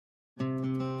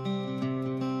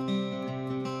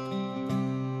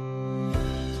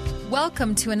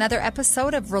Welcome to another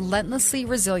episode of Relentlessly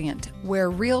Resilient, where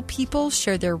real people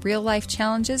share their real-life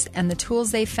challenges and the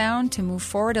tools they found to move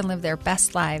forward and live their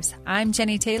best lives. I'm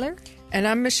Jenny Taylor. And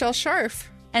I'm Michelle Scharf.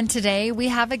 And today we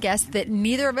have a guest that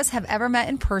neither of us have ever met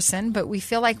in person, but we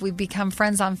feel like we've become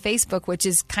friends on Facebook, which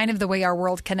is kind of the way our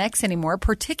world connects anymore,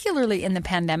 particularly in the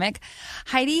pandemic.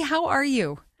 Heidi, how are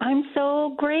you? I'm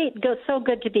so great. So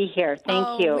good to be here.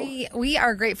 Thank you. We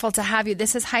are grateful to have you.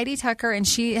 This is Heidi Tucker, and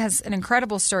she has an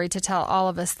incredible story to tell all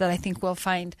of us that I think we'll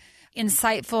find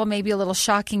insightful, maybe a little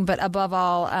shocking, but above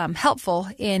all, helpful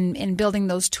in building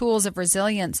those tools of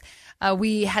resilience.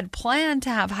 We had planned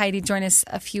to have Heidi join us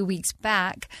a few weeks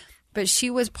back, but she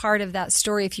was part of that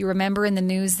story. If you remember in the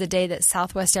news the day that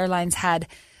Southwest Airlines had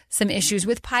some issues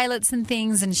with pilots and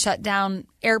things and shut down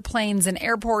airplanes and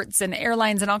airports and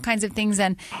airlines and all kinds of things.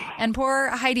 And poor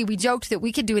Heidi, we joked that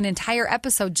we could do an entire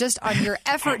episode just on your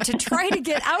effort to try to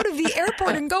get out of the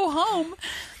airport and go home.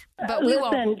 But we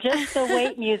won't. Just the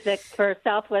wait music for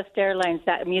Southwest Airlines,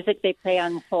 that music they play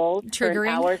on hold for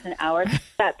hours and hours,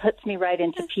 that puts me right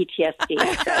into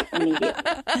PTSD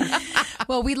immediately.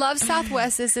 Well, we love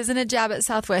Southwest. This isn't a jab at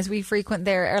Southwest. We frequent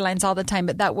their airlines all the time,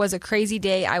 but that was a crazy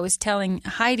day. I was telling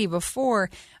Heidi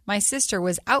before, my sister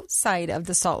was outside of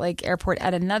the Salt Lake Airport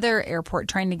at another airport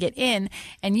trying to get in,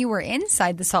 and you were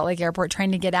inside the Salt Lake Airport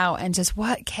trying to get out, and just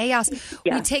what chaos.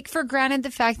 Yeah. We take for granted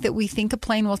the fact that we think a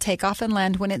plane will take off and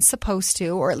land when it's supposed to,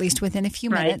 or at least within a few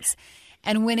minutes.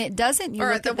 And when it doesn't, you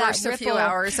or look at the at that worst ripple, a few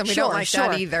hours, and we don't like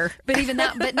that either. But even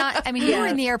that, but not, I mean, you were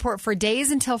in the airport for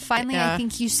days until finally, I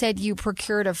think you said you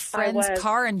procured a friend's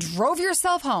car and drove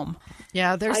yourself home.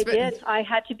 Yeah, I did. I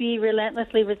had to be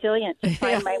relentlessly resilient to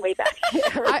find my way back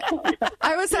here.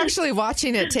 I was actually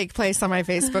watching it take place on my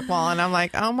Facebook wall, and I'm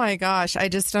like, oh my gosh, I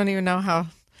just don't even know how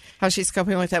she's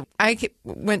coping with it. I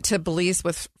went to Belize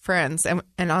with friends,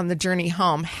 and on the journey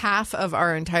home, half of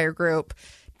our entire group,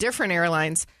 different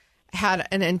airlines, had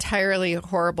an entirely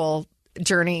horrible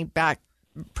journey back,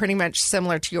 pretty much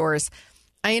similar to yours.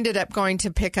 I ended up going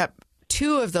to pick up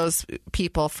two of those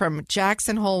people from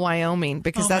Jackson Hole, Wyoming,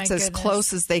 because that's as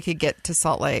close as they could get to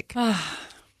Salt Lake.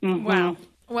 Wow.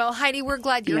 Well, Heidi, we're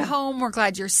glad you're home. We're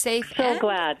glad you're safe. So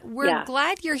glad. We're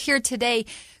glad you're here today.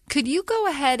 Could you go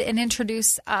ahead and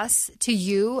introduce us to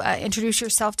you, introduce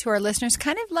yourself to our listeners,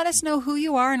 kind of let us know who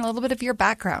you are and a little bit of your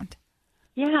background?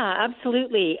 Yeah,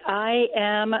 absolutely. I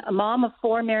am a mom of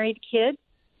 4 married kids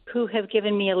who have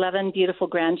given me 11 beautiful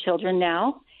grandchildren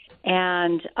now.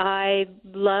 And I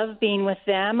love being with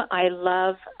them. I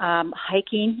love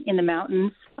hiking in the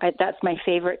mountains. That's my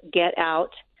favorite get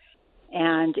out.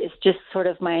 And it's just sort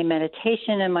of my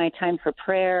meditation and my time for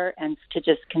prayer and to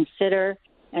just consider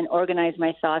and organize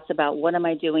my thoughts about what am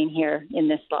I doing here in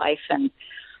this life. And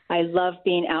I love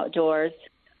being outdoors.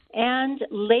 And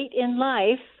late in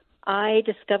life, I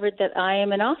discovered that I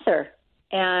am an author.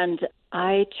 And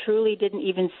I truly didn't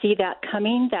even see that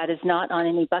coming. That is not on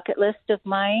any bucket list of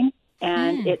mine.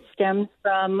 And it stems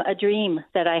from a dream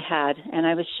that I had. And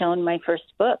I was shown my first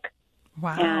book.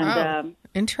 Wow. And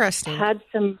interesting. Had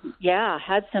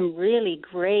some really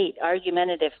great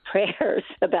argumentative prayers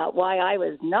about why I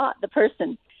was not the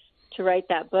person to write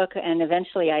that book. And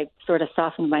eventually I sort of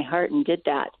softened my heart and did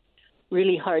that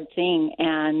really hard thing.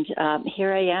 And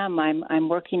here I am. I'm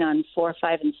working on 4,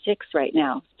 5, and 6 right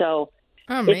now. So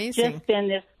amazing. It's just been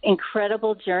this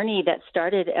incredible journey that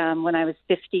started when I was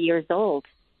 50 years old.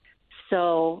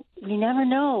 So we never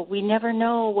know. We never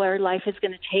know where life is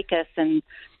going to take us. And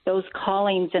those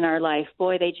callings in our life,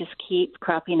 boy, they just keep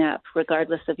cropping up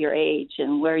regardless of your age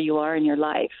and where you are in your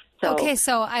life. Okay,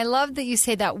 so I love that you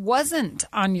say that wasn't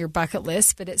on your bucket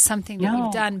list, but it's something that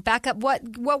you've done. Back up, what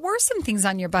were some things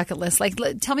on your bucket list? Like,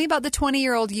 tell me about the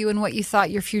 20-year-old you and what you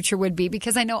thought your future would be,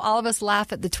 because I know all of us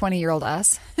laugh at the 20-year-old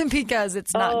us because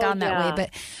it's not gone that way. But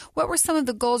what were some of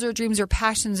the goals or dreams or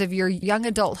passions of your young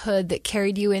adulthood that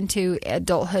carried you into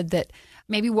adulthood that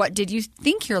maybe what did you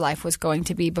think your life was going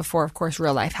to be before, of course,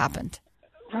 real life happened?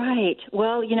 Right.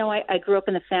 Well, I grew up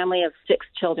in a family of 6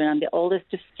 children. I'm the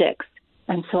oldest of 6.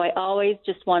 And so I always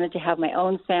just wanted to have my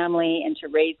own family and to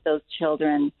raise those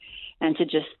children and to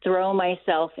just throw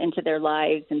myself into their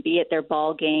lives and be at their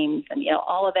ball games and,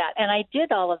 all of that. And I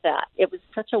did all of that. It was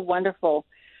such a wonderful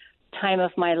time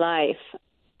of my life.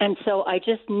 And so I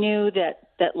just knew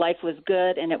that life was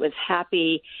good and it was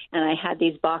happy and I had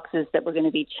these boxes that were going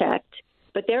to be checked.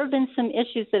 But there have been some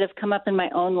issues that have come up in my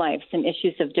own life, some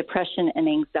issues of depression and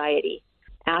anxiety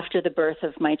after the birth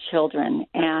of my children.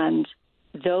 And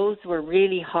those were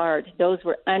really hard. Those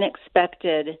were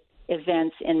unexpected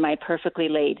events in my perfectly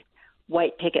laid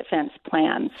white picket fence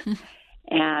plans.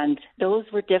 And those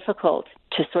were difficult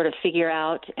to sort of figure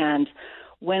out and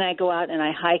when I go out and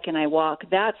I hike and I walk,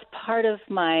 that's part of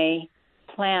my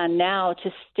plan now to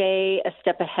stay a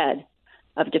step ahead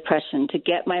of depression, to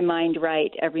get my mind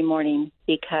right every morning,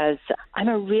 because I'm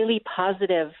a really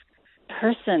positive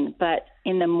person. But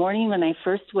in the morning when I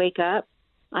first wake up,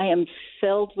 I am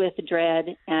filled with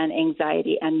dread and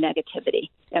anxiety and negativity.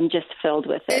 I'm just filled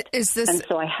with it. Is this, and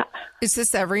so is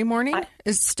this every morning?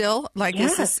 Is still like, yeah.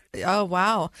 Is this, oh,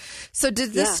 wow. So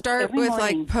did this start with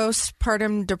morning. like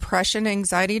postpartum depression,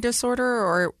 anxiety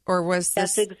disorder, or was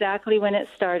this? That's exactly when it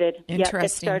started. Interesting. Yep, it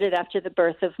started after the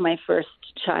birth of my first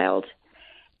child.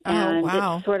 And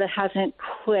it sort of hasn't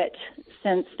quit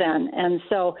since then. And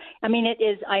so, I mean, it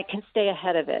is, I can stay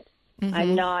ahead of it. Mm-hmm.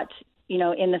 I'm not,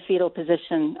 in the fetal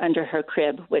position under her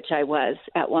crib, which I was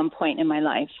at one point in my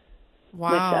life.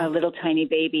 Wow. With a little tiny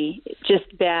baby,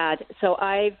 just bad. So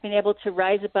I've been able to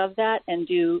rise above that and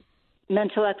do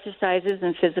mental exercises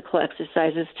and physical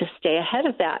exercises to stay ahead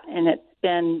of that. And it's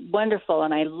been wonderful.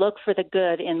 And I look for the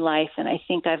good in life. And I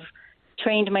think I've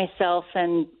trained myself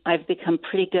and I've become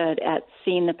pretty good at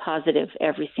seeing the positive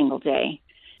every single day.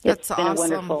 It's been awesome. A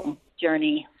wonderful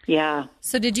journey. Yeah.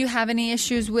 So did you have any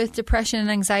issues with depression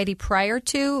and anxiety prior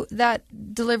to that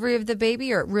delivery of the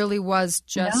baby, or it really was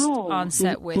just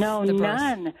onset with the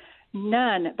birth?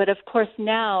 None. But of course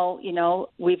now,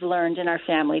 we've learned in our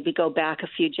family, we go back a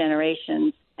few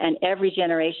generations, and every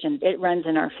generation, it runs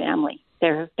in our family.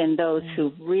 There have been those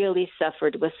who really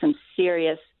suffered with some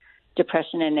serious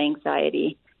depression and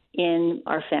anxiety in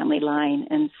our family line.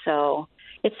 And so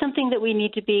it's something that we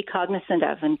need to be cognizant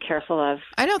of and careful of.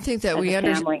 I don't think that we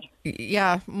understand.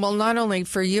 Yeah. Well, not only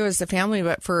for you as a family,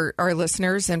 but for our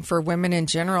listeners and for women in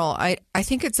general. I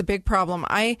think it's a big problem.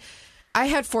 I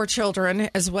had 4 children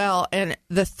as well. And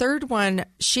the third one,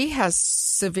 she has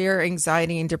severe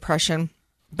anxiety and depression,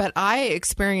 but I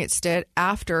experienced it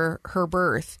after her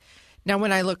birth. Now,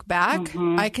 when I look back,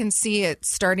 I can see it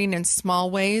starting in small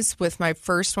ways with my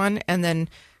first one and then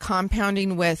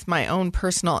compounding with my own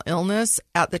personal illness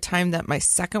at the time that my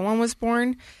second one was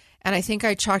born. And I think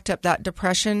I chalked up that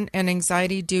depression and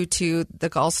anxiety due to the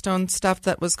gallstone stuff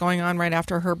that was going on right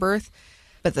after her birth.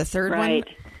 But the third one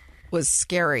was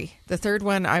scary. The third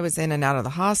one, I was in and out of the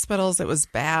hospitals. It was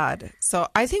bad. So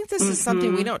I think this is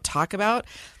something we don't talk about.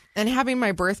 And having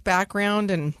my birth background,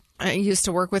 and I used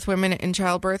to work with women in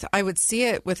childbirth, I would see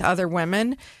it with other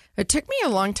women. It took me a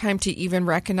long time to even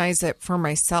recognize it for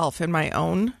myself in my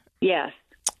own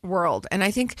world. And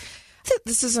I think that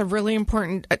this is a really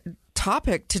important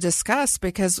topic to discuss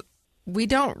because we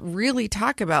don't really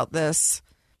talk about this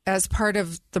as part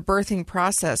of the birthing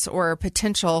process or a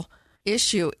potential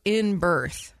issue in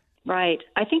birth. Right.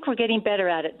 I think we're getting better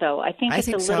at it, though. I think it's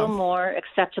a little more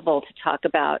acceptable to talk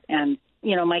about. And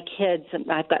my kids,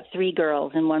 I've got 3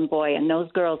 girls and 1 boy, and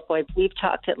those girls, boy, we've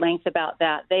talked at length about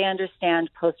that. They understand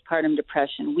postpartum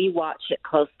depression. We watch it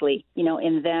closely,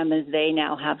 in them as they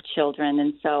now have children.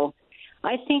 And so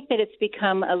I think that it's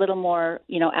become a little more,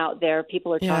 out there.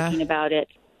 People are talking about it.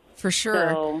 For sure.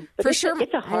 So,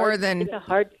 it's a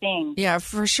hard thing. Yeah,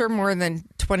 for sure more than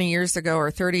 20 years ago or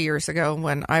 30 years ago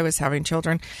when I was having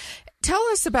children. Tell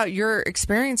us about your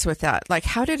experience with that. Like,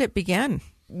 how did it begin?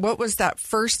 What was that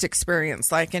first experience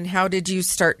like, and how did you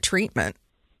start treatment?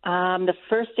 The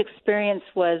first experience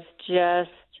was just,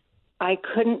 I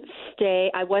couldn't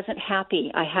stay. I wasn't happy.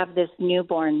 I have this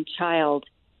newborn child,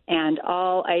 and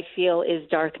all I feel is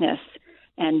darkness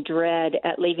and dread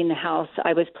at leaving the house.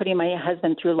 I was putting my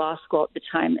husband through law school at the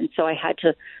time, and so I had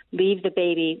to leave the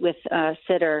baby with a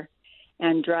sitter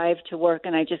and drive to work,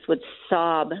 and I just would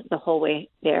sob the whole way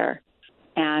there.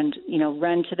 And,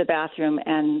 run to the bathroom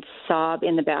and sob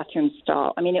in the bathroom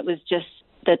stall. I mean, it was just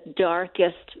the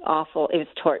darkest, awful, it was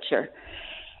torture.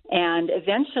 And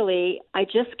eventually, I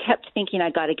just kept thinking, I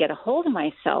got to get a hold of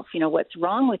myself. What's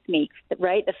wrong with me,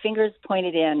 right? The fingers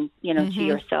pointed in, to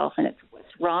yourself, and it's,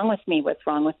 what's wrong with me? What's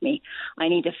wrong with me? I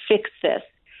need to fix this.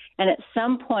 And at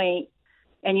some point,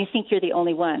 and you think you're the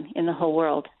only one in the whole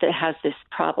world that has this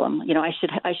problem.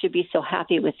 I should be so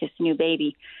happy with this new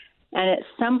baby. And at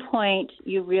some point,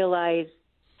 you realize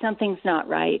something's not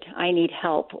right. I need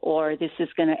help, or this is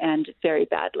going to end very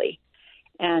badly.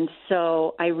 And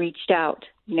so I reached out.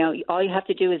 All you have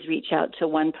to do is reach out to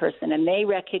one person, and they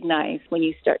recognize when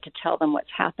you start to tell them what's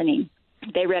happening.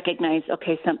 They recognize,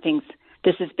 okay,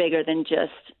 this is bigger than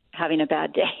just having a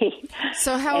bad day.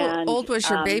 So how old was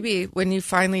your baby when you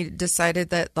finally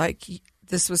decided that,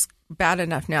 this was bad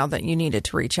enough now that you needed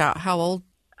to reach out? How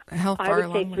far I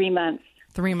would say 3 months.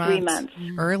 3 months. 3 months.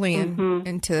 Early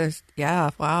into,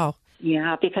 wow.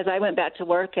 Yeah, because I went back to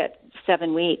work at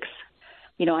 7 weeks,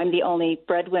 I'm the only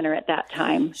breadwinner at that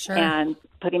time. Sure. And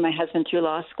putting my husband through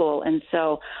law school. And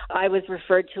so I was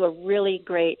referred to a really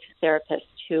great therapist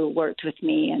who worked with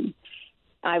me, and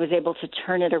I was able to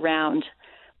turn it around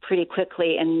pretty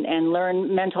quickly and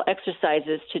learn mental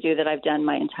exercises to do that I've done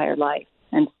my entire life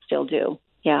and still do.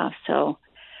 Yeah, so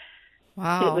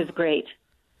Wow. it was great.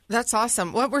 That's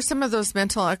awesome. What were some of those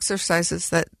mental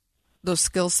exercises, those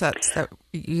skill sets that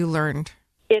you learned?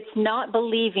 It's not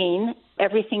believing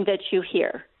everything that you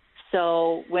hear.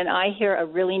 So when I hear a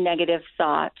really negative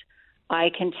thought, I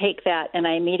can take that and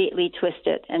I immediately twist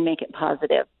it and make it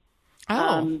positive.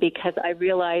 Because I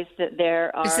realize that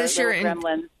there are little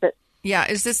gremlins that... Yeah,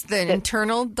 is this the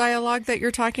internal dialogue that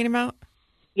you're talking about?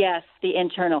 Yes, the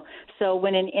internal. So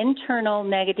when an internal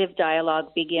negative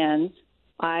dialogue begins,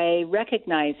 I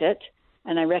recognize it,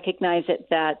 and I recognize it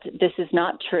that this is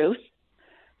not truth.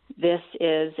 This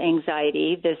is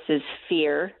anxiety. This is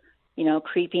fear,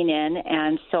 creeping in.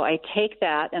 And so I take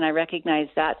that and I recognize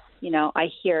that, I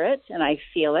hear it and I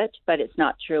feel it, but it's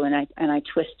not true. And I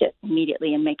twist it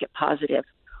immediately and make it positive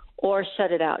or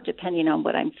shut it out, depending on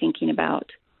what I'm thinking about.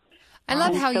 I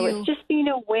love how it's just being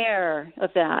aware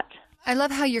of that. I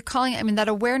love how you're calling it. I mean, that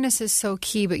awareness is so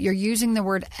key, but you're using the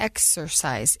word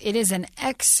exercise. It is an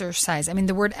exercise. I mean,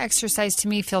 the word exercise to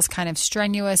me feels kind of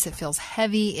strenuous. It feels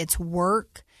heavy. It's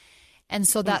work. And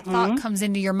so that thought comes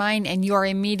into your mind and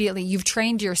you've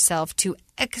trained yourself to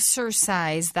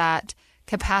exercise that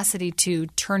capacity to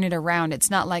turn it around. It's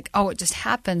not like, it just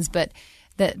happens, but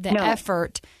the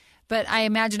effort. But I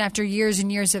imagine after years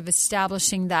and years of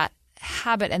establishing that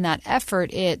habit and that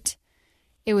effort, it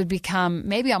would become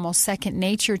maybe almost second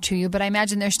nature to you. But I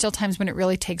imagine there's still times when it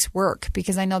really takes work,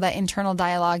 because I know that internal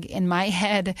dialogue in my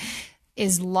head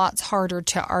is lots harder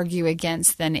to argue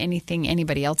against than anything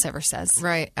anybody else ever says.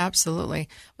 Right. Absolutely.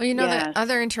 Well, the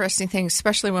other interesting thing,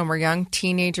 especially when we're young,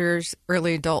 teenagers,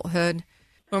 early adulthood,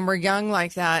 when we're young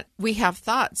like that, we have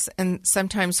thoughts, and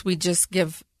sometimes we just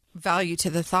give value to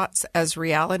the thoughts as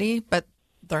reality, but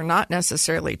they're not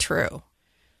necessarily true.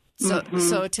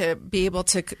 So to be able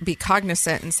to be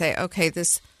cognizant and say, okay,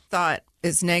 this thought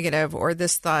is negative, or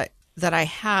this thought that I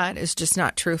had is just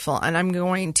not truthful, and I'm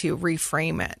going to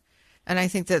reframe it. And I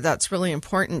think that that's really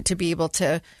important, to be able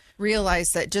to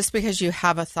realize that just because you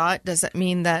have a thought doesn't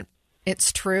mean that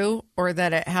it's true or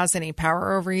that it has any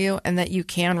power over you, and that you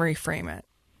can reframe it.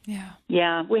 Yeah.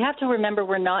 Yeah. We have to remember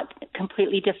we're not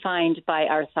completely defined by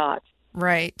our thoughts.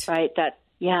 Right. Right.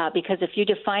 Because if you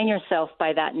define yourself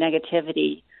by that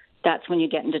negativity, that's when you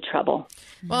get into trouble.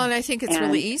 Well, and I think it's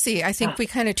really easy. I think we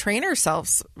kind of train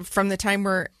ourselves from the time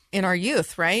we're in our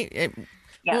youth, right?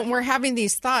 When we're having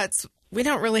these thoughts, we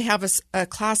don't really have a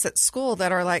class at school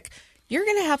that are like, you're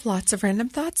going to have lots of random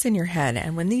thoughts in your head.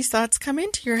 And when these thoughts come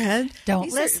into your head, don't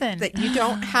listen. That you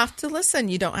don't have to listen.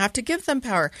 You don't have to give them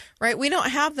power, right? We don't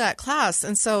have that class.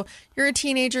 And so you're a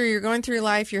teenager, you're going through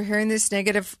life, you're hearing these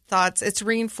negative thoughts. It's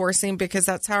reinforcing, because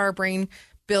that's how our brain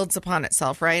builds upon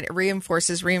itself, right? It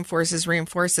reinforces.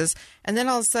 And then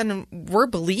all of a sudden we're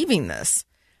believing this.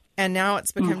 And now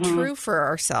it's become true for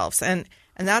ourselves. And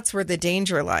that's where the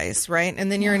danger lies, right? And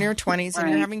then you're in your 20s and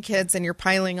you're having kids and you're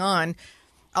piling on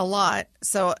a lot.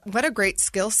 So what a great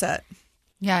skill set.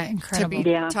 Yeah, incredible. To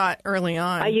be taught early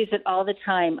on. I use it all the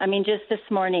time. I mean, just this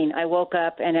morning I woke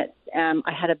up and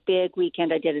I had a big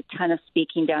weekend. I did a ton of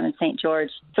speaking down in St. George.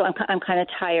 So I'm kind of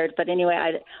tired. But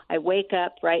anyway, I wake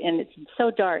up, right, and it's so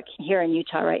dark here in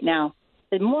Utah right now.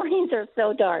 The mornings are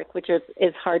so dark, which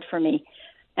is hard for me.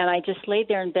 And I just laid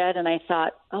there in bed and I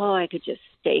thought, I could just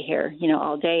stay here,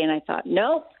 all day. And I thought,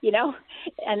 nope,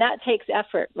 and that takes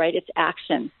effort, right? It's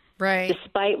action. Right.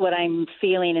 Despite what I'm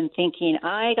feeling and thinking,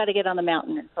 I got to get on the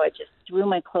mountain. And so I just threw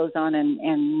my clothes on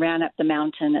and ran up the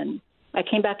mountain, and I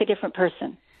came back a different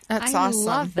person. That's I awesome.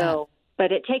 love that. So,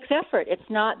 but it takes effort.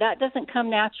 That doesn't come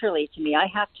naturally to me. I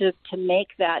have to make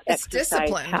that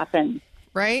exercise happen.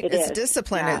 Right? It's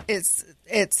discipline. Yeah.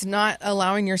 It's not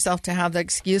allowing yourself to have the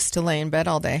excuse to lay in bed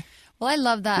all day. Well, I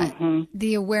love that.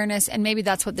 The awareness, and maybe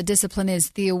that's what the discipline is,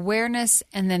 the awareness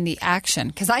and then the action.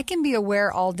 Because I can be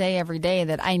aware all day, every day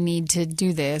that I need to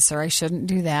do this, or I shouldn't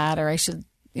do that, or I should,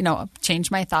 change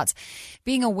my thoughts.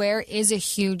 Being aware is a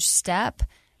huge step,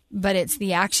 but it's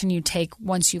the action you take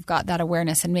once you've got that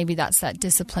awareness. And maybe that's that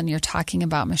discipline you're talking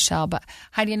about, Michelle. But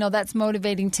how do you know that's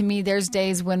motivating to me? There's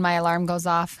days when my alarm goes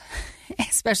off,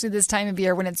 especially this time of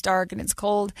year when it's dark and it's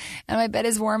cold and my bed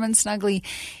is warm and snuggly.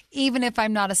 Even if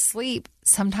I'm not asleep,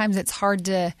 sometimes it's hard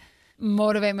to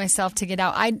motivate myself to get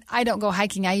out. I don't go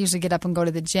hiking. I usually get up and go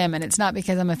to the gym. And it's not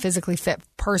because I'm a physically fit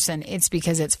person. It's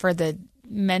because it's for the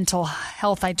mental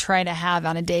health I try to have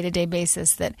on a day-to-day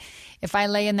basis, that if I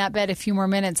lay in that bed a few more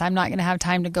minutes, I'm not going to have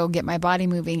time to go get my body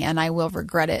moving, and I will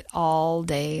regret it all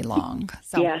day long.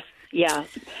 So. Yes.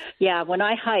 Yeah. When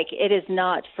I hike, it is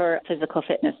not for physical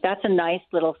fitness. That's a nice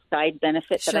little side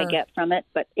benefit that I get from it,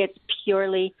 but it's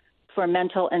purely for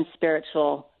mental and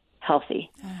spiritual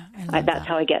healthy. That's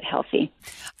how I get healthy.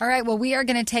 All right. Well, we are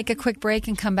going to take a quick break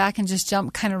and come back and just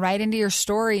jump kind of right into your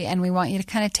story. And we want you to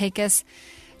kind of take us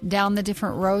down the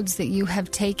different roads that you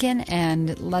have taken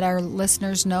and let our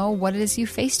listeners know what it is you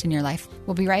faced in your life.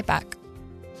 We'll be right back.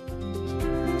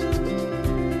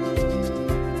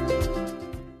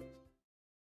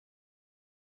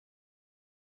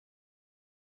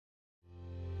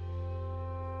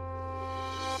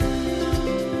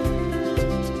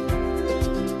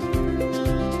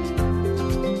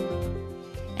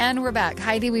 And we're back.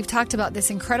 Heidi, we've talked about this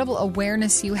incredible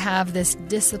awareness you have, this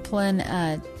discipline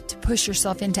to push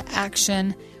yourself into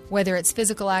action, whether it's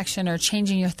physical action or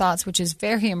changing your thoughts, which is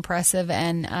very impressive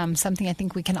and something I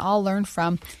think we can all learn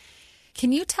from.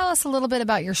 Can you tell us a little bit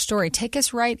about your story? Take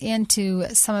us right into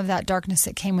some of that darkness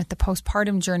that came with the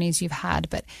postpartum journeys you've had.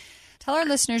 But tell our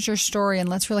listeners your story, and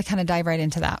let's really kind of dive right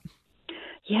into that.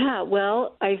 Yeah,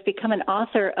 well, I've become an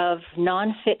author of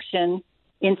nonfiction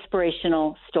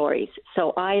inspirational stories.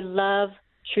 So I love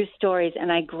true stories,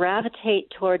 and I gravitate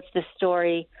towards the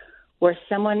story where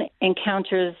someone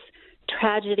encounters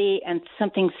tragedy and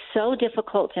something so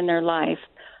difficult in their life,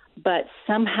 but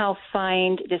somehow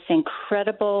find this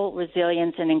incredible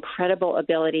resilience and incredible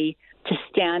ability to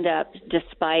stand up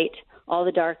despite all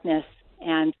the darkness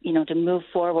and, to move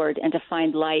forward and to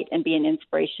find light and be an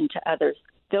inspiration to others.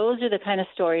 Those are the kind of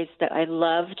stories that I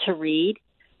love to read.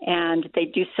 And they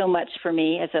do so much for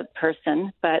me as a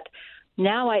person. But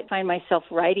now I find myself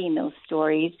writing those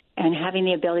stories and having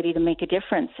the ability to make a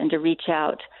difference and to reach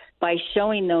out by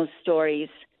showing those stories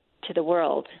to the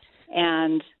world.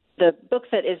 And the book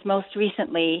that is most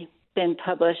recently been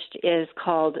published is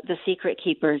called The Secret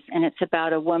Keepers, and it's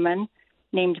about a woman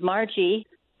named Margie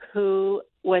who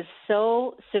was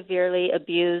so severely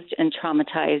abused and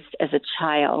traumatized as a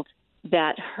child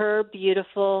that her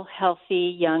beautiful,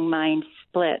 healthy young mind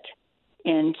split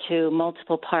into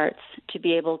multiple parts to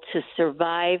be able to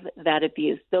survive that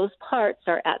abuse. Those parts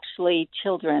are actually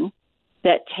children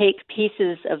that take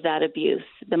pieces of that abuse.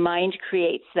 The mind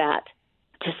creates that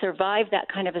to survive that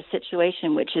kind of a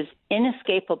situation, which is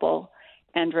inescapable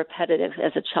and repetitive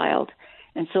as a child.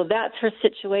 And so that's her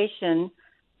situation,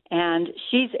 and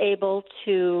she's able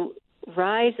to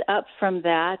rise up from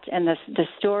that. And the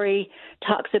story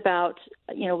talks about,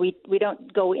 we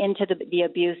don't go into the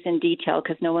abuse in detail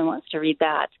because no one wants to read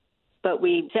that, but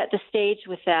we set the stage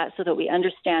with that so that we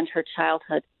understand her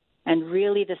childhood. And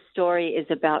really the story is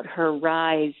about her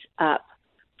rise up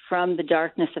from the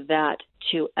darkness of that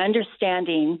to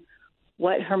understanding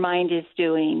what her mind is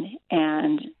doing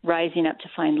and rising up to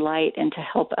find light and to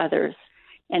help others.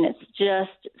 And it's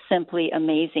just simply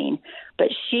amazing. But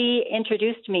she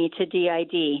introduced me to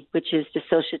DID, which is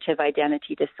dissociative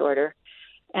identity disorder.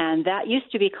 And that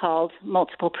used to be called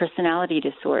multiple personality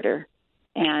disorder.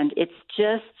 And it's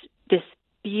just this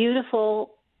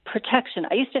beautiful protection.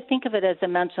 I used to think of it as a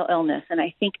mental illness, and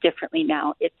I think differently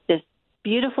now. It's this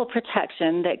beautiful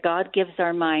protection that God gives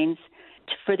our minds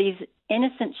for these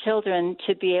innocent children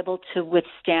to be able to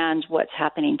withstand what's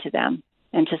happening to them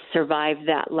and to survive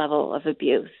that level of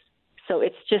abuse. So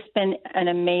it's just been an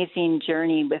amazing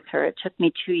journey with her. It took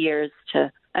me 2 years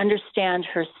to understand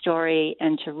her story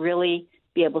and to really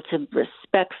be able to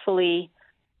respectfully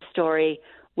story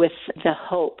with the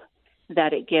hope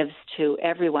that it gives to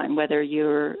everyone, whether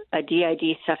you're a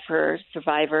DID sufferer,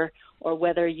 survivor, or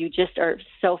whether you just are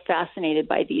so fascinated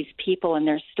by these people and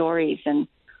their stories and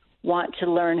want to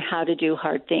learn how to do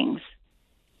hard things.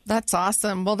 That's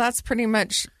awesome. Well, that's pretty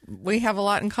much, we have a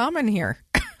lot in common here.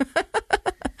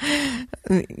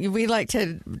 We like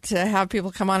to have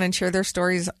people come on and share their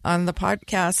stories on the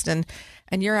podcast,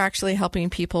 and you're actually helping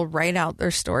people write out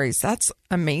their stories. That's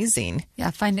amazing.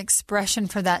 Yeah, find expression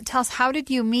for that. Tell us, how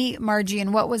did you meet Margie,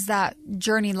 and what was that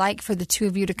journey like for the two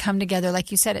of you to come together?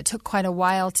 Like you said, it took quite a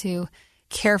while to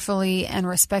carefully and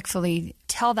respectfully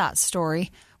tell that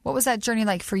story. What was that journey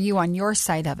like for you on your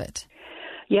side of it?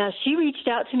 Yeah, she reached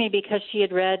out to me because she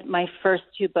had read my first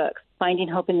two books, Finding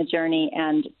Hope in the Journey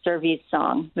and Survey's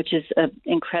Song, which is an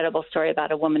incredible story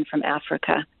about a woman from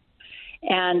Africa.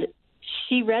 And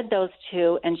she read those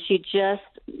two, and she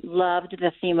just loved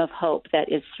the theme of hope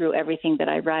that is through everything that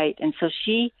I write. And so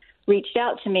she reached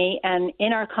out to me, and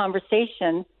in our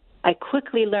conversation, I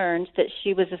quickly learned that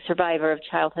she was a survivor of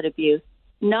childhood abuse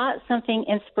not something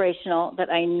inspirational that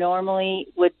I normally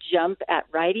would jump at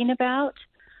writing about.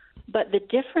 But the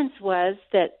difference was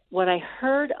that what I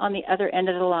heard on the other end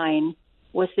of the line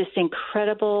was this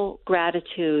incredible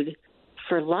gratitude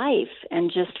for life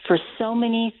and just for so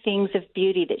many things of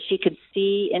beauty that she could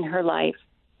see in her life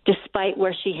despite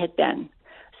where she had been.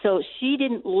 So she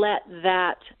didn't let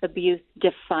that abuse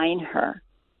define her.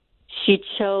 She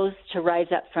chose to rise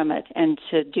up from it and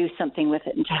to do something with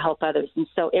it and to help others. And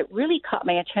so it really caught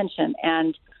my attention.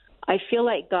 And I feel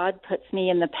like God puts me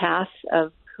in the path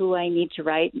of who I need to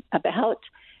write about.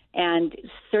 And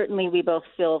certainly we both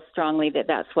feel strongly that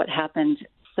that's what happened.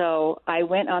 So I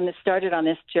started on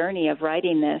this journey of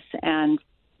writing this, and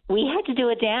we had to do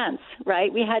a dance,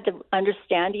 right? We had to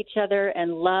understand each other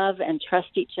and love and trust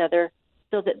each other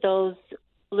so that those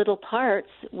little parts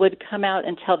would come out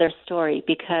and tell their story,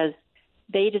 because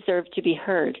they deserve to be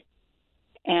heard.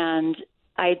 And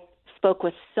I spoke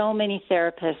with so many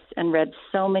therapists and read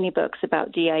so many books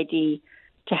about DID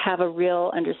to have a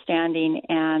real understanding,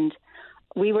 and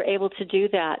we were able to do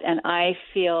that. And I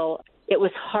feel it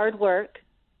was hard work.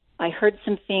 I heard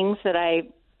some things that I,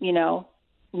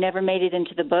 never made it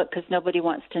into the book because nobody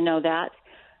wants to know that.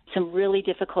 Some really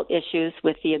difficult issues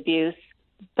with the abuse,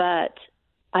 but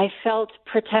I felt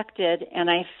protected, and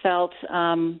I felt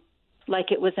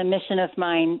like it was a mission of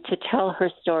mine to tell her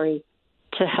story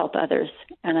to help others.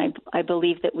 And I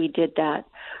believe that we did that.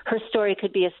 Her story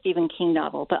could be a Stephen King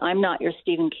novel, but I'm not your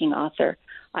Stephen King author.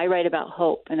 I write about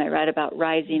hope, and I write about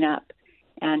rising up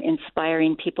and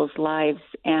inspiring people's lives.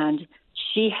 And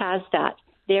she has that.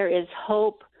 There is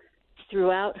hope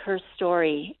throughout her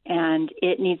story, and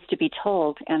it needs to be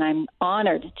told. And I'm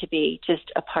honored to be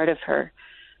just a part of her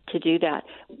to do that.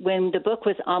 When the book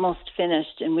was almost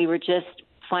finished and we were just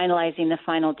finalizing the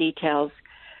final details,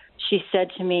 she said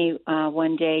to me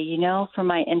one day, for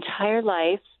my entire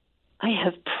life, I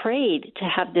have prayed to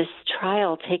have this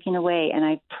trial taken away, and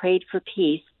I prayed for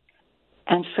peace.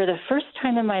 And for the first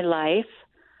time in my life,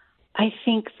 I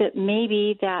think that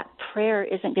maybe that prayer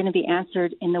isn't going to be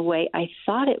answered in the way I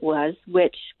thought it was,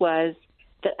 which was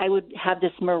that I would have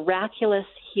this miraculous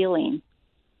healing.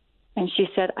 And she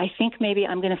said, I think maybe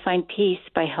I'm going to find peace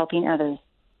by helping others.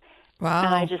 Wow.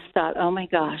 And I just thought, oh my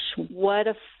gosh, what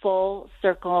a full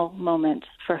circle moment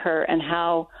for her, and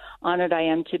how honored I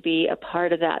am to be a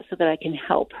part of that so that I can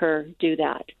help her do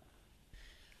that.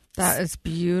 That is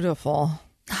beautiful.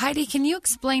 Heidi, can you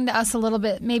explain to us a little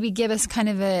bit, maybe give us kind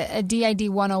of a DID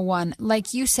 101?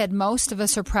 Like you said, most of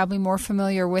us are probably more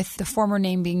familiar with the former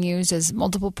name being used as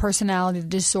multiple personality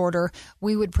disorder.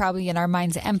 We would probably in our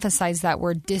minds emphasize that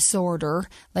word disorder.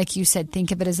 Like you said,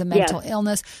 think of it as a mental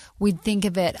illness. We'd think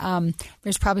of it,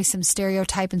 there's probably some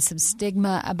stereotype and some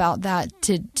stigma about that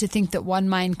to think that one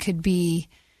mind could be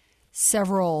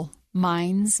several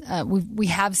minds. We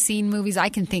have seen movies. I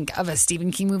can think of a Stephen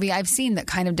King movie I've seen that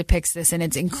kind of depicts this, and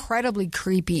it's incredibly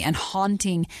creepy and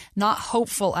haunting, not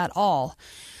hopeful at all.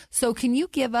 So can you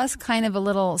give us kind of a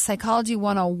little Psychology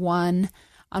 101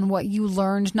 on what you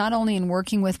learned, not only in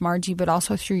working with Margie, but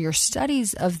also through your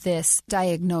studies of this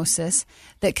diagnosis,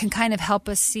 that can kind of help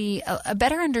us see a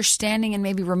better understanding and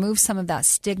maybe remove some of that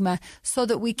stigma so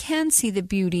that we can see the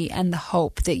beauty and the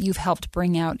hope that you've helped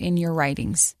bring out in your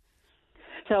writings?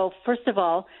 So first of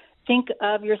all, think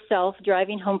of yourself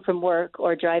driving home from work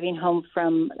or driving home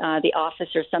from the office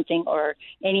or something, or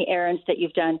any errands that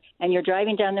you've done, and you're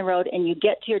driving down the road and you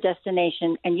get to your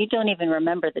destination and you don't even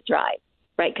remember the drive,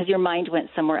 right? Because your mind went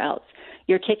somewhere else.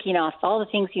 You're ticking off all the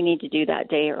things you need to do that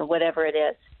day or whatever it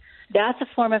is. That's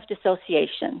a form of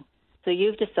dissociation. So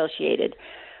you've dissociated.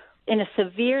 In a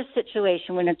severe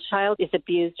situation, when a child is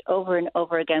abused over and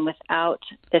over again without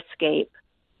escape,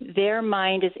 their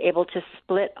mind is able to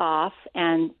split off,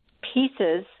 and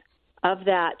pieces of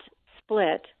that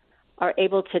split are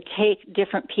able to take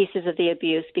different pieces of the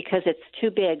abuse because it's too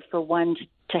big for one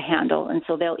to handle, and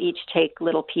so they'll each take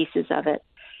little pieces of it.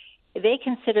 They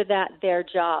consider that their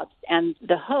jobs, and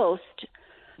the host,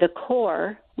 the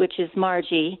core, which is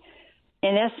Margie,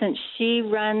 in essence, she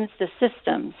runs the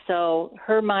system, so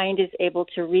her mind is able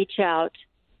to reach out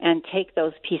and take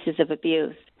those pieces of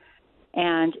abuse.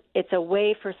 And it's a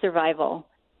way for survival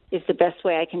is the best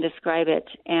way I can describe it.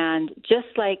 And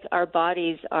just like our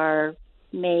bodies are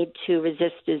made to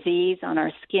resist disease on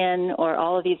our skin or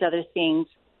all of these other things,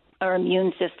 our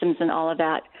immune systems and all of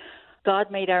that, God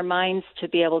made our minds to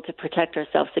be able to protect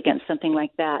ourselves against something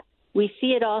like that. We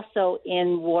see it also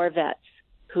in war vets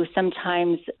who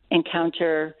sometimes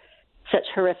encounter such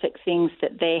horrific things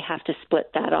that they have to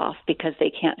split that off because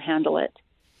they can't handle it.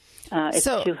 It's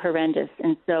too horrendous.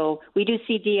 And so we do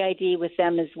see DID with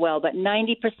them as well. But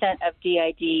 90% of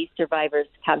DID survivors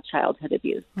have childhood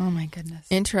abuse. Oh, my goodness.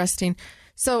 Interesting.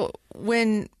 So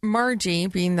when Margie,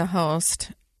 being the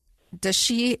host, does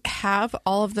she have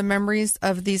all of the memories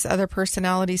of these other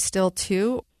personalities still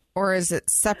too? Or is it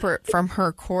separate from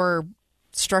her core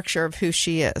structure of who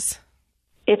she is?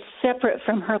 It's separate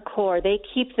from her core. They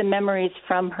keep the memories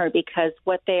from her because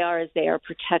what they are is they are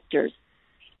protectors.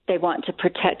 They want to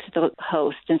protect the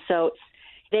host. And so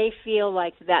they feel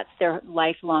like that's their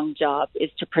lifelong job, is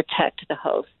to protect the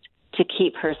host, to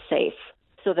keep her safe.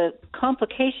 So the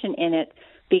complication in it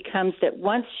becomes that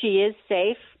once she is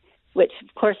safe, which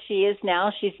of course she is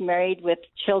now, she's married with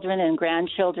children and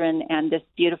grandchildren and this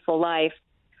beautiful life,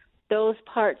 those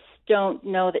parts don't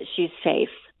know that she's safe.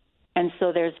 And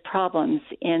so there's problems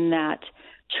in that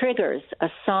triggers a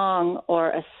song or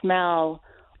a smell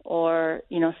or,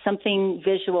 something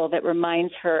visual that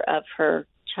reminds her of her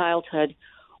childhood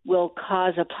will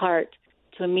cause a part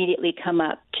to immediately come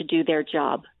up to do their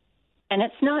job. And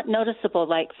it's not noticeable,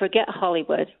 like forget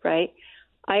Hollywood, right?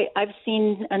 I've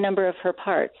seen a number of her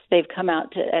parts. They've come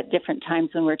out at different times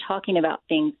when we're talking about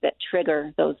things that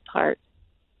trigger those parts.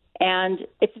 And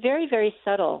it's very, very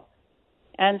subtle.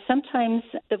 And sometimes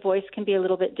the voice can be a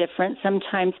little bit different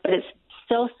sometimes, but it's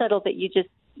so subtle that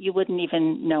you wouldn't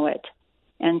even know it.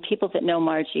 And people that know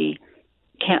Margie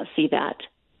can't see that.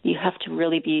 You have to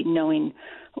really be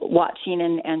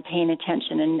watching and paying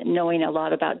attention and knowing a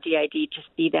lot about DID to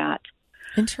see that.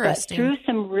 Interesting. But through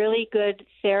some really good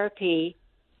therapy,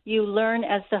 you learn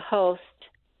as the host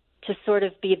to sort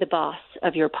of be the boss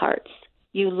of your parts.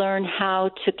 You learn how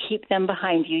to keep them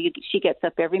behind you. She gets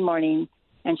up every morning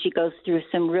and she goes through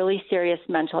some really serious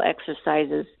mental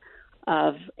exercises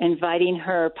of inviting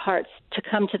her parts to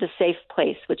come to the safe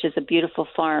place, which is a beautiful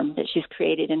farm that she's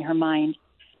created in her mind,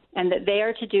 and that they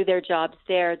are to do their jobs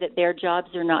there, that their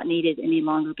jobs are not needed any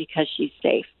longer because she's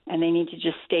safe, and they need to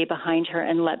just stay behind her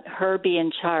and let her be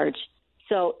in charge.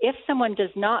 So if someone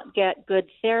does not get good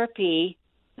therapy,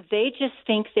 they just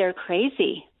think they're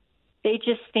crazy. They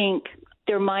just think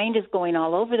their mind is going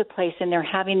all over the place and they're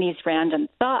having these random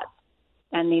thoughts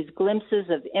and these glimpses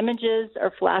of images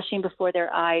are flashing before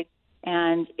their eyes.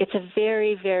 And it's a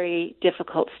very, very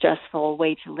difficult, stressful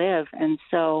way to live. And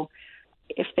so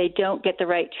if they don't get the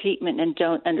right treatment and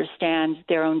don't understand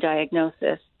their own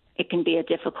diagnosis, it can be a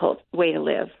difficult way to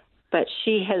live. But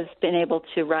she has been able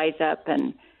to rise up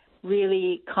and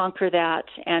really conquer that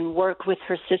and work with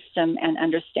her system and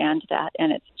understand that.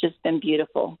 And it's just been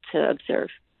beautiful to observe.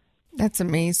 That's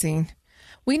amazing.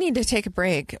 We need to take a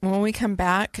break. When we come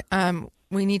back,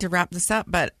 we need to wrap this up,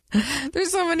 but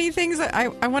there's so many things that I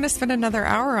want to spend another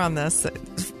hour on this.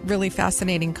 It's really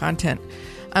fascinating content.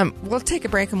 We'll take a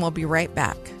break and we'll be right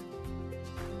back.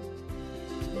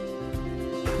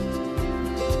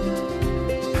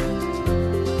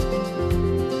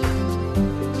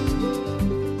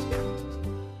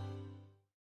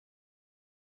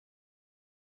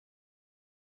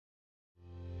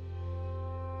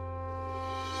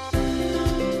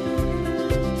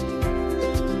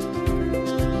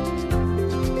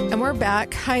 We're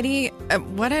back. Heidi,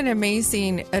 what an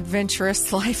amazing,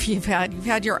 adventurous life you've had. You've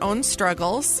had your own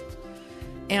struggles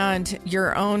and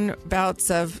your own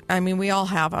bouts of, we all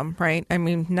have them, right?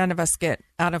 None of us get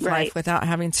out of life without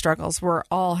having struggles. We're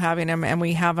all having them, and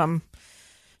we have them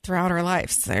throughout our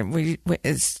lives.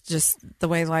 It's just the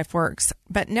way life works.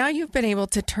 But now you've been able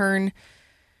to turn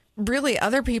really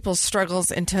other people's struggles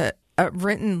into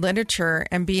written literature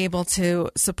and be able to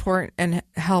support and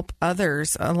help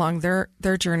others along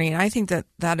their journey. And I think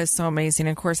that is so amazing.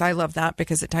 Of course, I love that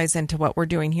because it ties into what we're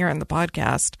doing here on the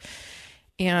podcast.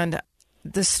 And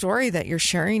the story that you're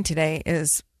sharing today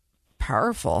is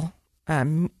powerful.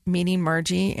 Meeting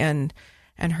Margie and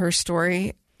her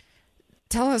story.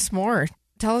 Tell us more.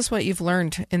 Tell us what you've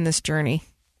learned in this journey.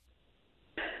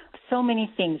 So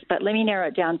many things, but let me narrow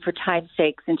it down for time's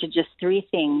sake into just 3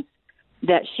 things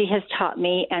that she has taught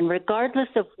me. And regardless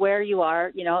of where you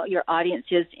are, your audience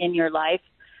is in your life,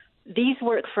 these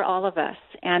work for all of us.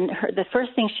 And the first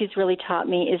thing she's really taught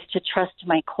me is to trust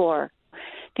my core.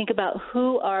 Think about,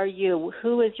 who are you?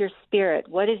 Who is your spirit?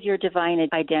 What is your divine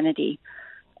identity?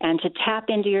 And to tap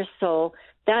into your soul.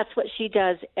 That's what she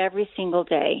does every single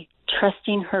day,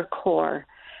 trusting her core.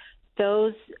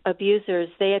 Those abusers,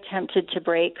 they attempted to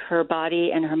break her body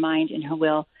and her mind and her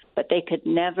will, but they could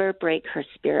never break her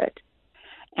spirit.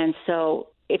 And so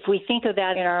if we think of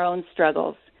that in our own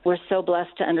struggles, we're so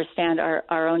blessed to understand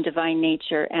our own divine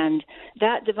nature. And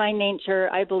that divine nature,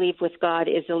 I believe, with God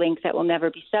is a link that will never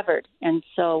be severed. And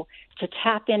so to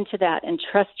tap into that and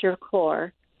trust your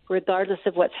core, regardless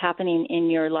of what's happening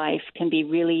in your life, can be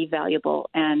really valuable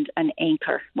and an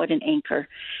anchor. What an anchor.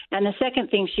 And the second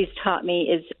thing she's taught me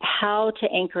is how to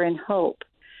anchor in hope,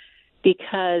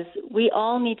 because we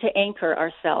all need to anchor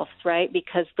ourselves, right?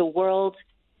 Because the world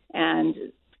and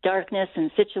darkness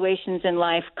and situations in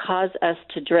life cause us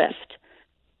to drift.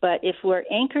 But if we're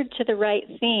anchored to the right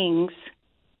things,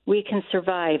 we can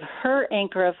survive. Her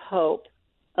anchor of hope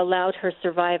allowed her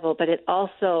survival, but it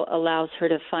also allows her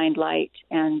to find light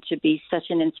and to be such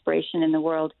an inspiration in the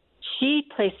world. She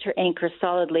placed her anchor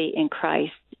solidly in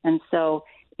Christ. And so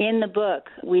in the book,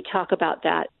 we talk about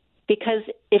that. Because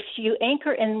if you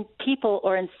anchor in people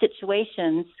or in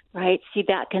situations, right, see,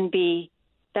 that can be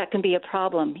a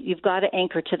problem. You've got to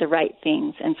anchor to the right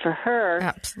things. And for her,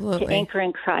 absolutely, to anchor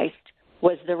in Christ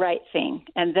was the right thing.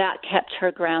 And that kept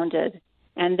her grounded.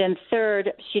 And then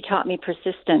third, she taught me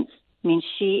persistence. I mean,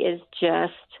 she is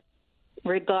just,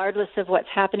 regardless of what's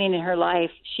happening in her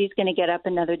life, she's going to get up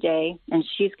another day and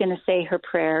she's going to say her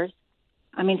prayers.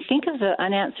 I mean, think of the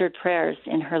unanswered prayers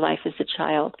in her life as a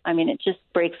child. I mean, it just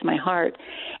breaks my heart.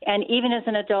 And even as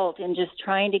an adult, in just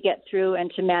trying to get through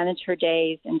and to manage her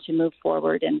days and to move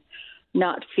forward and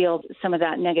not feel some of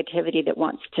that negativity that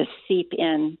wants to seep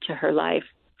into her life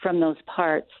from those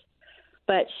parts.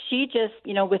 But she just,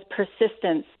 with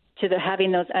persistence, to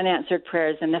having those unanswered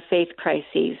prayers and the faith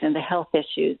crises and the health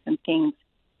issues and things,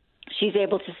 she's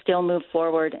able to still move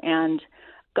forward. And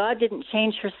God didn't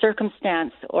change her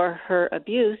circumstance or her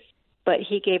abuse, but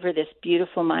he gave her this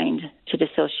beautiful mind to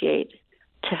dissociate,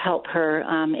 to help her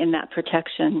in that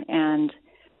protection. And,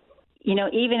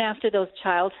 even after those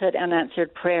childhood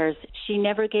unanswered prayers, she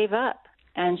never gave up.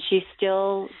 And she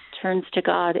still turns to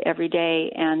God every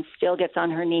day and still gets on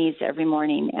her knees every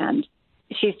morning. And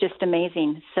she's just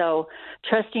amazing. So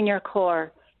trusting your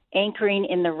core, anchoring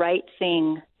in the right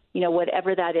thing,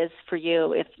 whatever that is for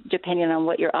you, if depending on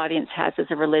what your audience has as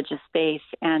a religious base,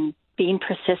 and being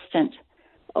persistent,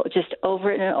 just over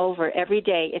and over every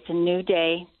day. It's a new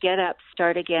day. Get up,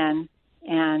 start again,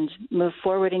 and move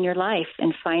forward in your life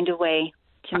and find a way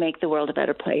to make the world a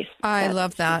better place. I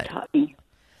love that. Taught me.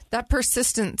 That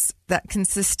persistence, that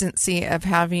consistency of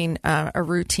having a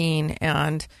routine,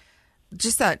 and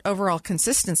just that overall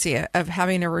consistency of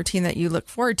having a routine that you look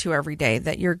forward to every day,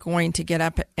 that you're going to get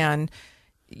up and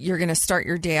you're going to start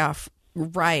your day off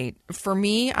right. For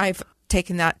me, I've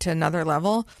taken that to another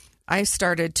level. I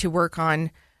started to work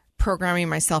on programming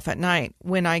myself at night.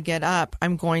 When I get up,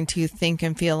 I'm going to think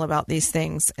and feel about these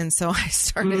things. And so I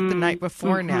started the night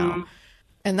before now.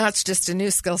 And that's just a new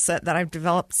skill set that I've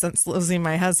developed since losing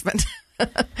my husband.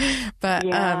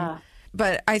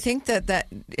 But I think that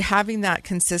having that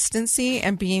consistency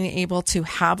and being able to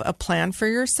have a plan for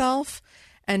yourself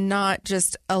and not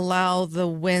just allow the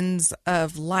winds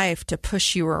of life to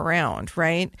push you around,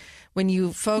 right? When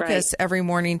you focus every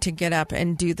morning to get up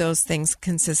and do those things,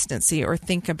 consistency, or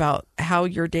think about how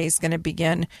your day's going to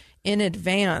begin in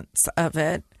advance of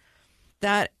it,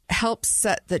 that helps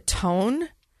set the tone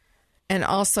and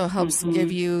also helps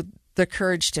give you the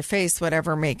courage to face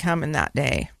whatever may come in that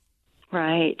day.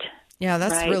 Right. Yeah,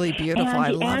 that's really beautiful. I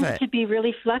love it. And to be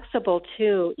really flexible,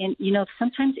 too. In,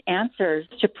 sometimes answers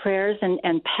to prayers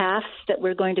and paths that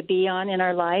we're going to be on in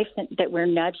our life, that we're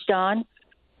nudged on,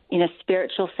 in a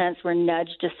spiritual sense, we're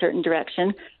nudged a certain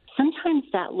direction. Sometimes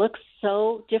that looks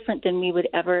so different than we would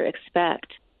ever expect.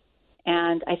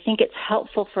 And I think it's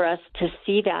helpful for us to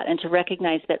see that and to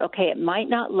recognize that, okay, it might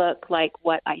not look like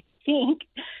what I think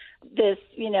this,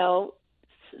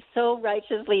 so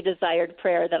righteously desired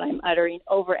prayer that I'm uttering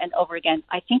over and over again.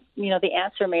 I think, the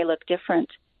answer may look different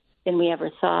than we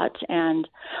ever thought. And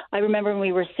I remember when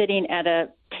we were sitting at a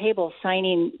table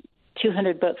signing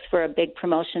 200 books for a big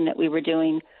promotion that we were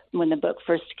doing when the book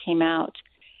first came out.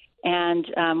 And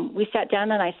we sat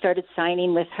down and I started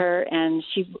signing with her, and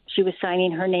she was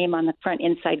signing her name on the front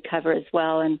inside cover as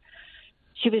well. And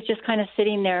she was just kind of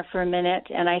sitting there for a minute.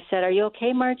 And I said, "Are you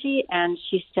okay, Margie?" And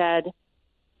she said,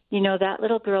 that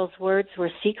little girl's words were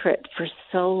secret for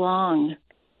so long.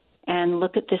 And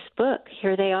look at this book.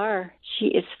 Here they are. She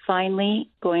is finally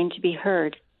going to be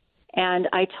heard. And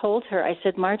I told her, I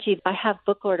said, "Margie, I have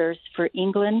book orders for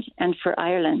England and for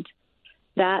Ireland.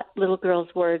 That little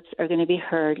girl's words are going to be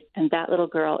heard, and that little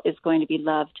girl is going to be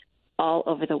loved all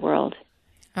over the world."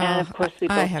 And of course, we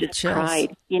both just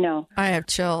cried, I have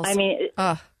chills. I mean,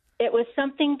 it was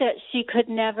something that she could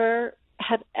never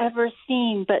have ever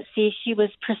seen, but see, she was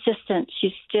persistent.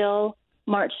 She still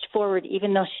marched forward,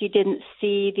 even though she didn't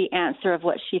see the answer of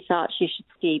what she thought she should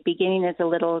see, beginning as a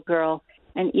little girl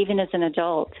and even as an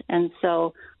adult. And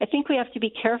so I think we have to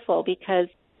be careful, because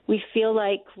we feel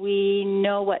like we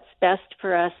know what's best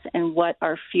for us and what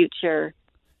our future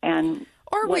and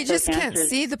or what we just those can't answers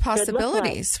see the should look like.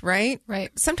 possibilities, right?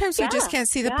 Right. Sometimes we just can't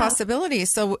see the Yeah. possibilities.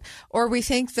 So, or we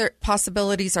think their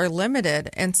possibilities are limited.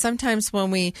 And sometimes when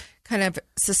we kind of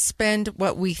suspend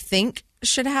what we think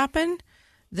should happen,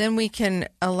 then we can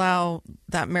allow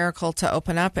that miracle to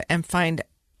open up and find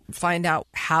out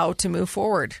how to move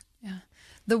forward.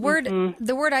 The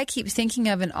word I keep thinking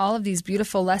of in all of these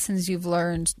beautiful lessons you've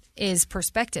learned is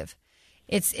perspective.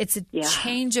 It's a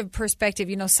change of perspective.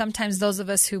 You know, sometimes those of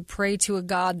us who pray to a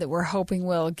God that we're hoping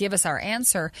will give us our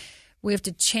answer, we have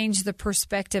to change the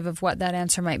perspective of what that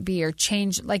answer might be, or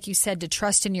change, like you said, to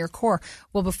trust in your core.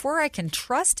 Well, before I can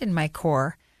trust in my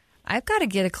core, I've got to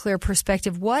get a clear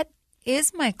perspective. What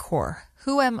is my core?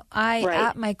 Who am I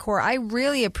at my core? I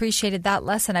really appreciated that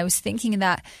lesson. I was thinking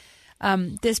that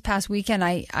this past weekend,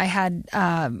 I had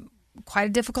quite a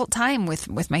difficult time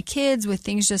with my kids, with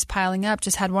things just piling up.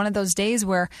 Just had one of those days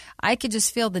where I could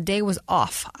just feel the day was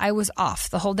off. I was off.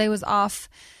 The whole day was off.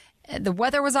 The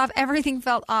weather was off. Everything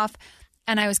felt off.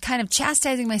 And I was kind of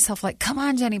chastising myself like, come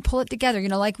on, Jenny, pull it together. You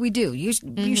know, like we do. You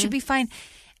should be fine.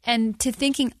 And to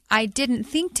thinking, I didn't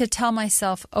think to tell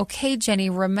myself, okay, Jenny,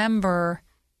 remember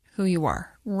who you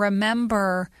are.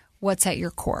 Remember what's at your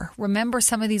core. Remember,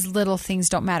 some of these little things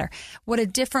don't matter. What a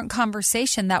different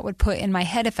conversation that would put in my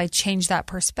head if I changed that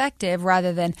perspective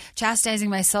rather than chastising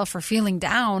myself for feeling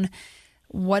down.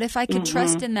 What if I could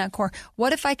trust in that core?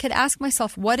 What if I could ask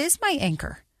myself, what is my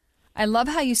anchor? I love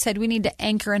how you said we need to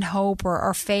anchor in hope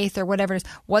or faith or whatever it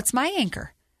is. What's my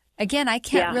anchor? Again, I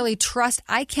can't really trust.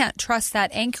 I can't trust that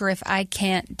anchor if I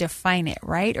can't define it,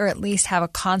 right? Or at least have a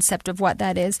concept of what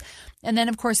that is. And then,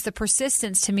 of course, the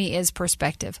persistence to me is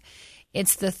perspective.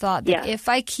 It's the thought that if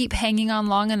I keep hanging on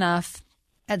long enough,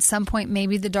 at some point,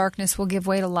 maybe the darkness will give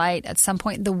way to light. At some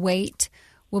point, the weight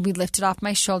will be lifted off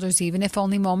my shoulders, even if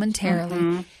only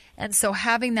momentarily. And so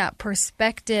having that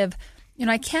perspective, you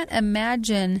know, I can't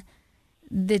imagine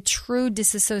the true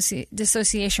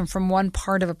dissociation from one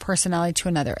part of a personality to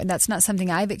another. And that's not something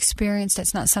I've experienced.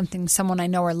 It's not something someone I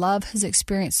know or love has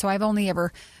experienced. So I've only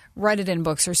ever read it in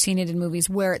books or seen it in movies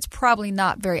where it's probably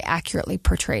not very accurately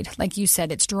portrayed. Like you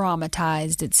said, it's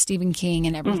dramatized. It's Stephen King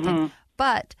and everything.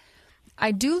 But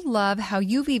I do love how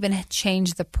you've even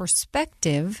changed the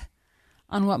perspective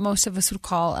on what most of us would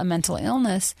call a mental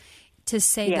illness to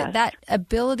say that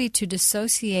ability to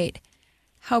dissociate.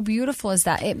 How beautiful is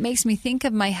that? It makes me think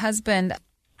of my husband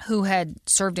who had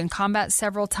served in combat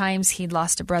several times. He'd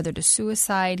lost a brother to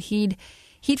suicide. He'd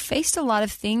faced a lot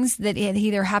of things that had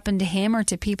either happened to him or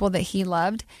to people that he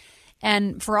loved.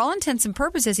 And for all intents and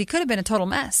purposes, he could have been a total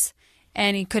mess.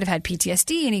 And he could have had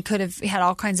PTSD and he could have had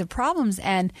all kinds of problems.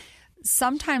 And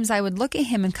sometimes I would look at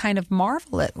him and kind of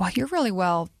marvel at, well, you're really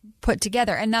well put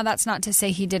together. And now that's not to say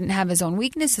he didn't have his own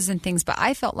weaknesses and things, but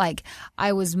I felt like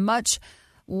I was much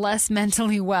less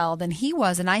mentally well than he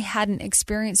was, and I hadn't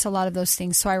experienced a lot of those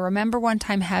things. So I remember one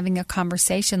time having a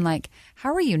conversation like,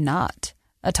 how are you not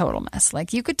a total mess?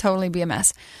 Like, you could totally be a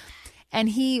mess. And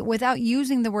he, without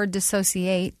using the word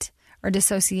dissociate or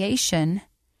dissociation,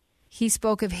 he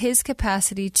spoke of his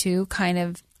capacity to kind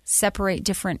of separate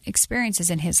different experiences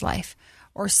in his life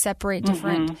or separate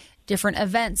different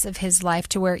events of his life,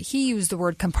 to where he used the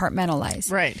word compartmentalize.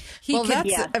 Right.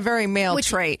 That's a very male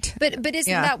trait. But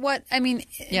isn't that what, I mean,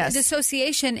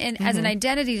 dissociation as an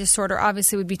identity disorder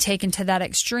obviously would be taken to that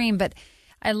extreme. But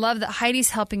I love that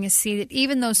Heidi's helping us see that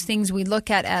even those things we look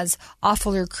at as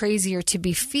awful or crazy or to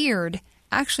be feared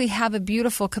actually have a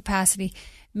beautiful capacity.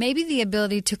 Maybe the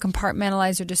ability to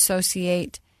compartmentalize or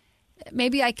dissociate.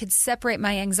 Maybe I could separate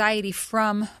my anxiety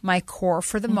from my core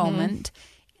for the moment,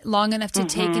 long enough to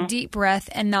take a deep breath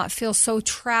and not feel so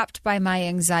trapped by my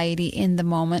anxiety in the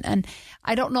moment. And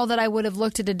I don't know that I would have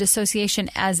looked at a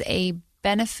dissociation as a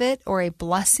benefit or a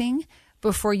blessing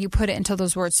before you put it into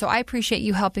those words. So I appreciate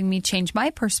you helping me change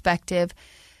my perspective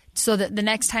so that the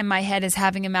next time my head is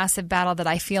having a massive battle that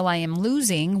I feel I am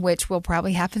losing, which will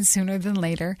probably happen sooner than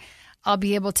later, I'll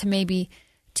be able to maybe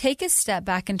take a step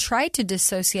back and try to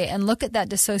dissociate and look at that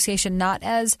dissociation not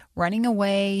as running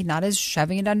away, not as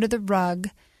shoving it under the rug,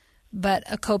 but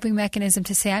a coping mechanism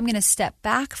to say, I'm going to step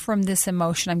back from this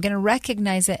emotion. I'm going to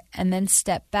recognize it and then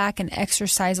step back and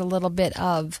exercise a little bit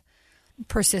of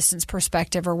persistence,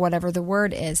 perspective, or whatever the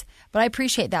word is. But I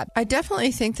appreciate that. I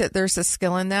definitely think that there's a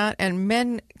skill in that, and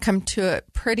men come to it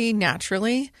pretty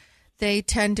naturally. They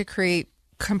tend to create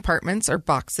compartments or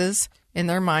boxes in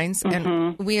their minds,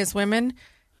 and we as women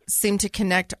seem to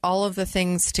connect all of the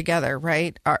things together,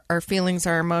 right? Our feelings,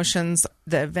 our emotions,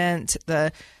 the event,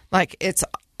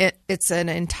 it's an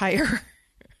entire,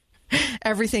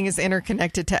 everything is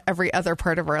interconnected to every other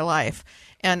part of our life.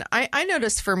 And I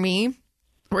noticed for me,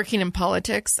 working in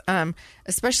politics,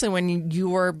 especially when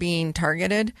you're being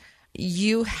targeted,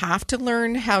 you have to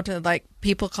learn how to, like,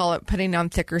 people call it putting on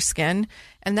thicker skin.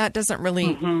 And that doesn't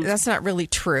really, that's not really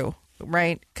true,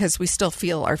 right? Because we still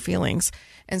feel our feelings.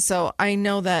 And so I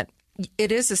know that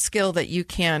it is a skill that you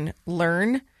can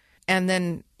learn. And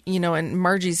then, you know, in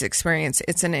Margie's experience,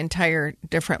 it's an entire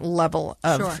different level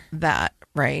of that,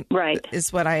 right? Right.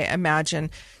 Is what I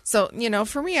imagine. So, you know,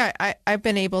 for me, I've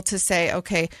been able to say,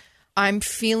 okay, I'm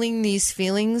feeling these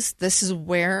feelings. This is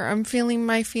where I'm feeling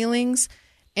my feelings.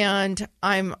 And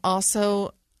I'm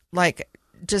also like,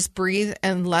 just breathe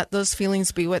and let those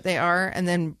feelings be what they are and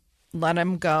then let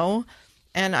them go.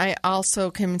 And I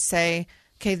also can say,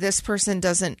 okay, this person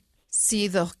doesn't see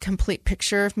the complete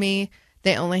picture of me.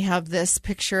 They only have this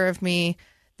picture of me.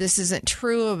 This isn't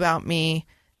true about me.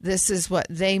 This is what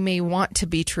they may want to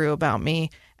be true about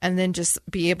me. And then just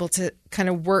be able to kind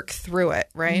of work through it,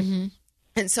 right? Mm-hmm.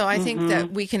 And so I think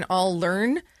that we can all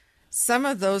learn. Some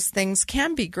of those things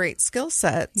can be great skill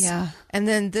sets. Yeah. And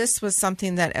then this was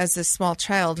something that as a small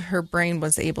child, her brain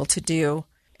was able to do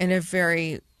in a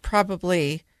very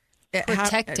probably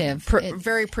protective,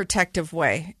 very protective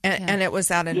way. And it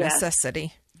was out of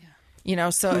necessity, you know,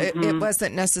 so it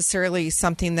wasn't necessarily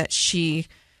something that she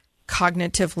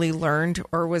cognitively learned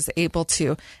or was able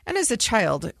to. And as a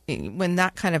child, when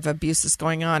that kind of abuse is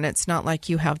going on, it's not like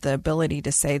you have the ability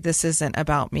to say, this isn't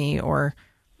about me or,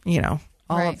 you know,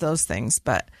 all of those things,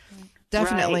 but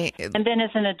definitely. Right. And then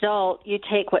as an adult, you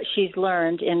take what she's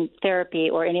learned in therapy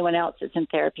or anyone else that's in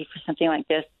therapy for something like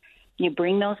this. You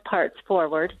bring those parts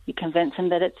forward. You convince them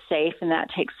that it's safe, and that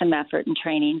takes some effort and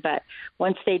training. But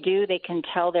once they do, they can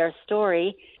tell their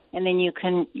story, and then you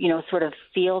can, you know, sort of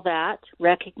feel that,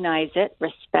 recognize it,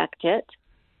 respect it,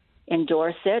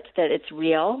 endorse it, that it's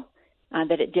real,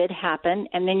 that it did happen,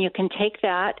 and then you can take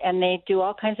that, and they do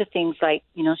all kinds of things like,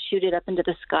 you know, shoot it up into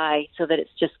the sky so that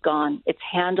it's just gone. It's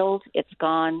handled, it's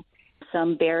gone.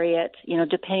 Some bury it, you know,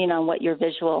 depending on what your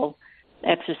visual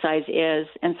exercise is.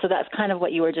 And so that's kind of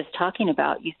what you were just talking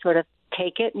about. You sort of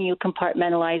take it and you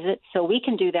compartmentalize it. So we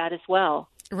can do that as well.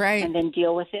 Right. And then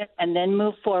deal with it and then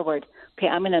move forward. Okay,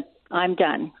 I'm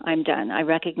done. I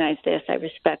recognize this. I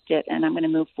respect it, and I'm going to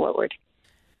move forward.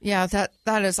 Yeah,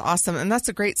 that is awesome. And that's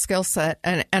a great skill set.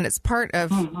 And it's part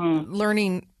of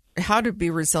learning how to be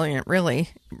resilient, really,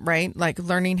 right? Like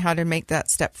learning how to make that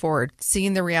step forward,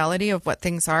 seeing the reality of what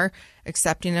things are,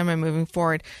 accepting them and moving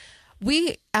forward.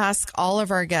 We ask all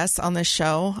of our guests on the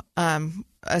show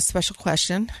a special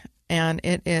question, and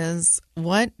it is,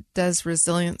 what does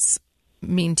resilience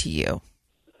mean to you?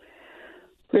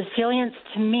 Resilience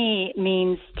to me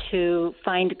means to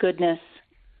find goodness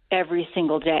every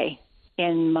single day.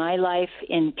 In my life,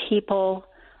 in people,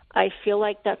 I feel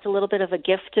like that's a little bit of a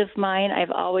gift of mine.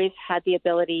 I've always had the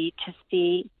ability to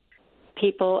see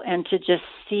people and to just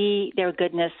see their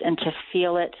goodness and to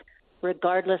feel it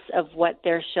regardless of what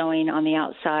they're showing on the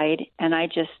outside. And I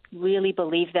just really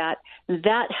believe that.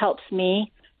 That helps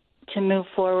me to move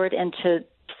forward and to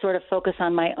sort of focus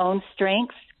on my own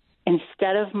strengths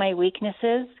instead of my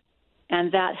weaknesses.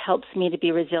 And that helps me to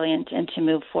be resilient and to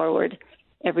move forward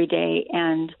every day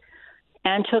and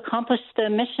to accomplish the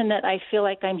mission that I feel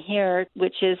like I'm here,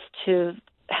 which is to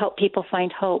help people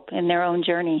find hope in their own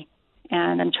journey.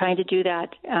 And I'm trying to do that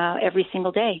every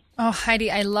single day. Oh,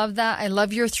 Heidi, I love that. I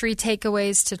love your 3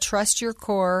 takeaways: to trust your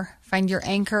core, find your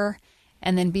anchor,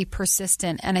 and then be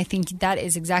persistent. And I think that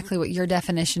is exactly what your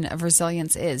definition of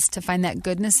resilience is, to find that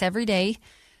goodness every day,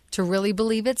 to really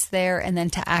believe it's there, and then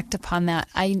to act upon that.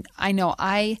 I know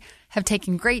I have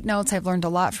taken great notes. I've learned a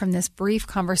lot from this brief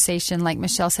conversation. Like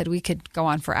Michelle said, we could go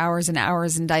on for hours and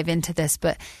hours and dive into this.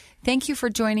 But thank you for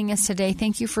joining us today.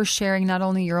 Thank you for sharing not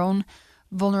only your own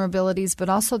vulnerabilities, but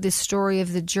also the story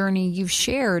of the journey you've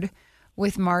shared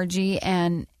with Margie,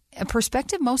 and a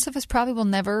perspective most of us probably will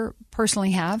never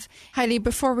personally have. Heidi,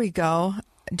 before we go,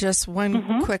 just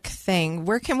one quick thing.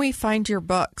 Where can we find your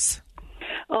books?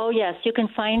 Oh, yes. You can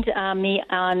find me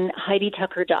on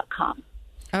HeidiTucker.com.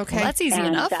 Okay. Well, that's easy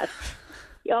enough.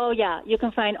 Oh, yeah. You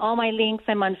can find all my links.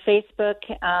 I'm on Facebook,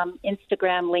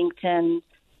 Instagram, LinkedIn.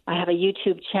 I have a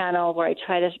YouTube channel where I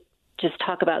try to just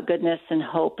talk about goodness and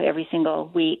hope every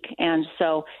single week. And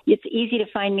so it's easy to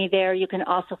find me there. You can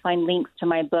also find links to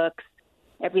my books,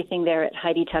 everything there at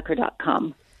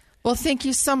HeidiTucker.com. Well, thank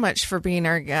you so much for being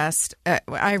our guest.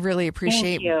 I really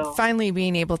appreciate finally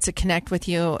being able to connect with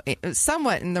you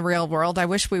somewhat in the real world. I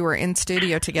wish we were in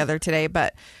studio together today,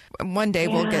 but one day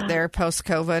we'll get there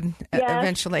post-COVID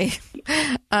eventually.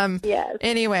 Yes.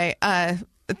 Anyway,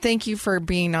 thank you for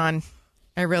being on.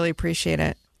 I really appreciate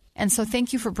it. And so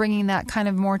thank you for bringing that kind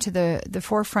of more to the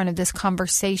forefront of this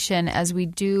conversation as we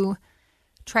do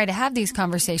try to have these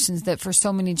conversations that for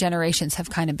so many generations have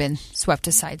kind of been swept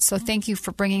aside. So thank you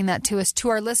for bringing that to us. To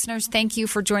our listeners, thank you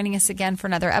for joining us again for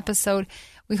another episode.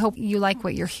 We hope you like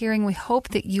what you're hearing. We hope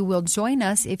that you will join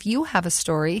us if you have a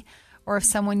story or if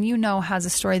someone you know has a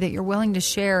story that you're willing to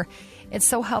share. It's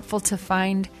so helpful to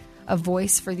find a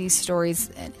voice for these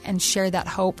stories and share that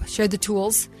hope, share the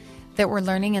tools that we're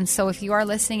learning. And so if you are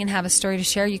listening and have a story to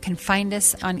share, you can find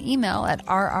us on email at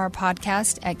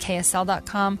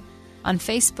rrpodcast@ksl.com, on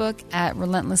Facebook at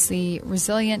Relentlessly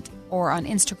Resilient, or on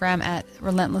Instagram at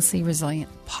Relentlessly Resilient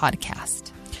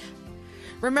Podcast.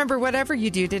 Remember, whatever you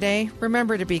do today,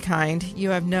 remember to be kind.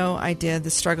 You have no idea the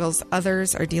struggles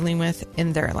others are dealing with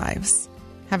in their lives.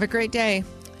 Have a great day.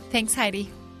 Thanks, Heidi.